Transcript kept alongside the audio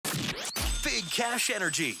big cash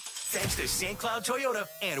energy. Thanks to St. Cloud Toyota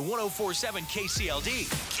and 1047 KCLD.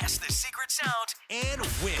 Guess the secret sound and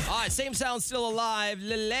win. All right, same sound still alive.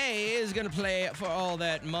 Lele is going to play for all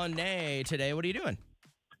that Monday today. What are you doing?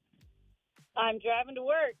 I'm driving to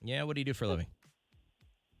work. Yeah, what do you do for a living?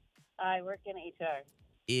 I work in HR.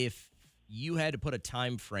 If you had to put a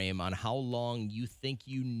time frame on how long you think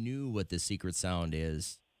you knew what the secret sound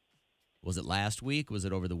is, was it last week? Was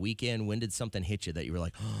it over the weekend? When did something hit you that you were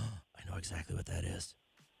like, oh, I know exactly what that is?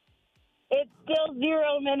 It's still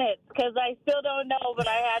 0 minutes because I still don't know, but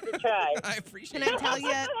I had to try. I appreciate Can it. I tell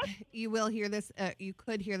you, you will hear this, you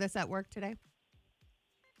could hear this at work today?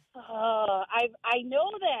 I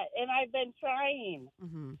know that, and I've been trying.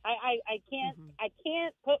 Mm-hmm. I can't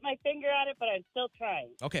put my finger on it, but I'm still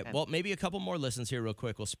trying. Okay, well, maybe a couple more listens here real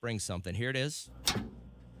quick. We'll spring something. Here it is.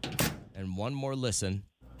 And one more listen.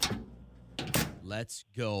 Let's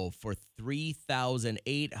go for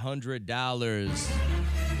 $3,800.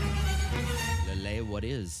 Lele, what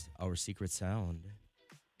is our secret sound?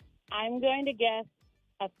 I'm going to guess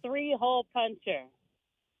a 3-hole puncher.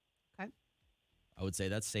 Okay. I would say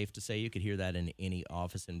that's safe to say. You could hear that in any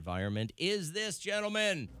office environment. Is this,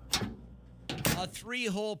 gentlemen, a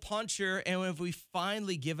 3-hole puncher? And have we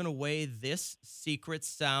finally given away this secret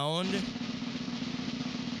sound?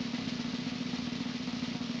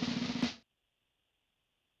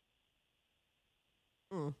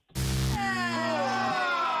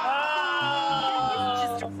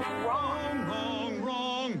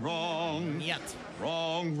 Wrong. Yet.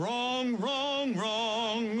 Wrong.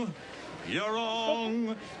 You're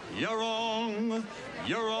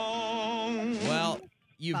wrong. Well,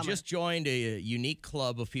 you've just joined a unique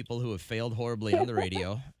club of people who have failed horribly on the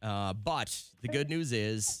radio. But the good news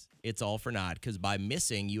is it's all for naught, because by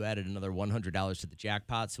missing, you added another $100 to the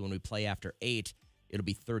jackpot. So when we play after 8, it'll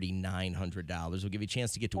be $3,900. We'll give you a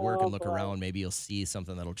chance to get to work and look around. Maybe you'll see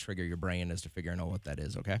something that'll trigger your brain as to figuring out what that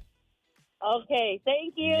is, okay? Okay,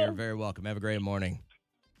 thank you. You're very welcome. Have a great morning.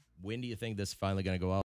 When do you think this is finally going to go out?